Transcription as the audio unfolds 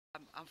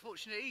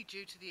Unfortunately,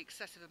 due to the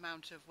excessive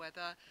amount of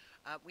weather,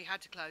 we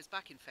had to close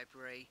back in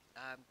February.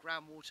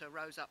 Groundwater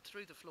rose up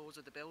through the floors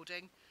of the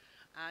building,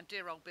 and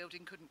dear old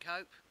building couldn't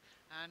cope,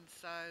 and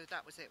so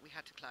that was it, we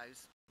had to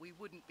close. We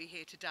wouldn't be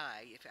here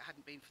today if it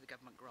hadn't been for the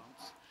government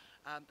grants.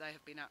 They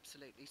have been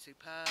absolutely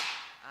superb.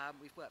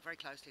 We've worked very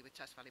closely with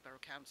Test Valley Borough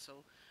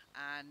Council,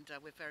 and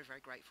we're very, very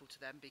grateful to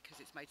them because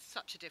it's made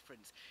such a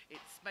difference.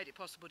 It's made it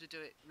possible to do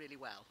it really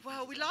well.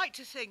 Well, we like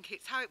to think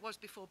it's how it was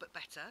before but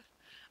better.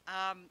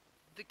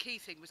 The key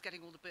thing was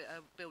getting all the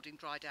building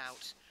dried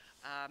out.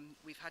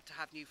 We've had to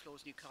have new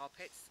floors, new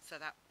carpets, so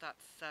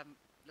that's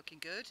looking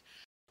good.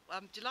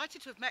 I'm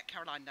delighted to have met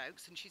Caroline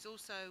Noakes, and she's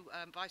also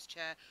Vice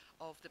Chair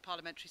of the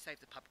Parliamentary Save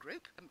the Pub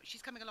group.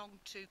 She's coming along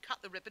to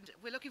cut the ribbon.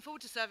 We're looking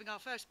forward to serving our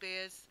first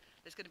beers.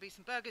 There's going to be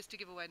some burgers to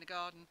give away in the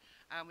garden,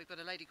 and we've got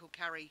a lady called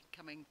Carrie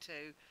coming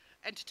to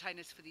entertain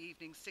us for the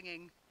evening,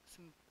 singing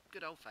some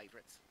good old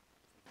favourites.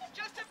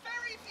 Just a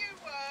very few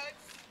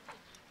words.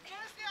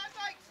 Firstly, I'd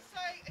like to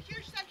say a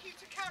huge thank you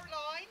to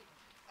Caroline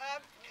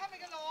for coming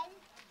along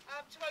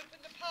to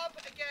open the pub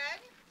again.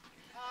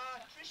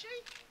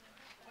 Trishy,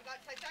 I'd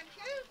like to say thank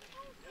you.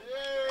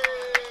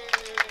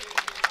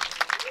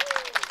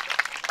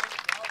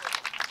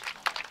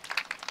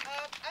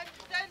 And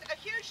then a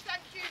huge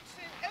thank you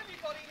to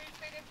everybody who's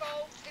been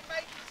involved in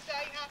making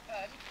today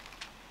happen.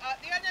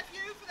 The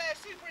NFU for their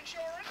super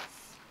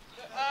insurance.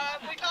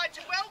 We'd like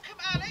to welcome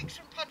Alex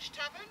from Punch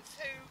Taverns,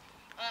 who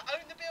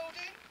own the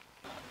building.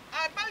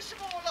 And most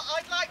of all,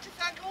 I'd like to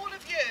thank all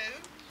of you,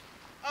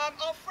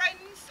 our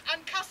friends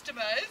and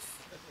customers,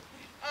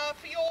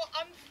 for your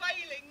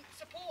unfailing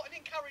support and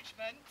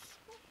encouragement.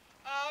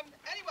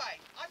 Anyway,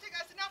 I think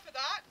that's enough of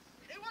that.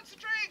 Who wants a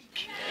drink?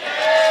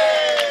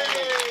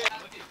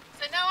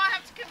 So now I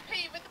have to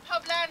compete with the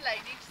pub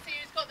landlady to see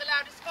who's got the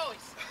loudest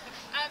voice.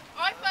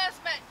 I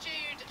first met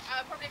Jude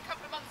probably a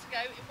couple of months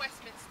ago in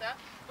Westminster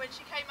when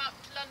she came up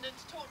to London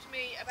to talk to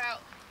me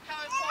about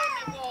how important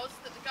it was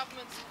that the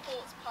government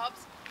supports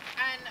pubs,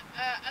 and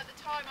at the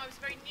time I was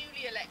very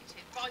newly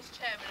elected Vice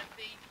Chairman of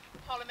the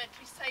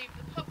Parliamentary Save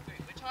the Pub group,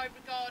 which I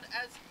regard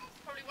as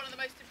probably one of the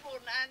most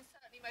important and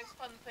certainly most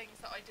fun things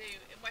that I do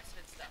in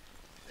Westminster.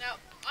 Now,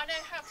 I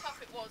know how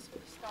tough it was for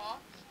the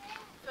staff,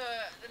 for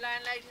the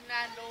landlady and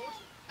landlord,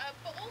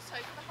 but also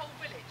for the whole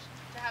village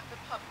to have the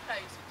pub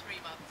closed for 3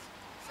 months.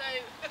 So,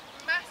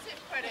 massive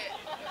credit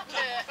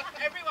to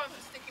everyone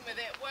for sticking with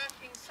it,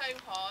 working so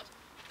hard.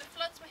 The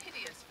floods were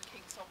hideous for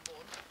King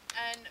Somborne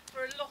and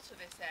for a lot of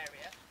this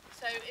area,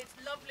 so it's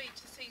lovely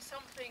to see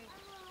something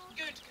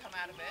good come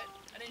out of it.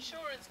 An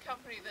insurance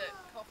company that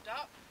coughed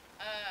up,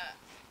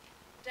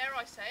 dare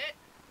I say it,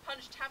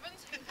 Punch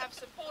Taverns, who have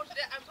supported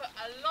it and put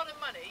a lot of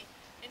money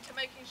into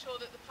making sure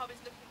that the pub is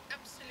looking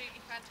absolutely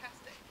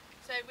fantastic.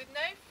 So with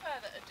no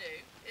further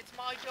ado, it's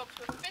my job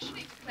to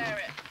officially declare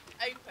it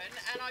open,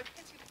 and I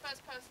pity the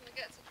first person that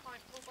gets a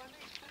pint poured by me.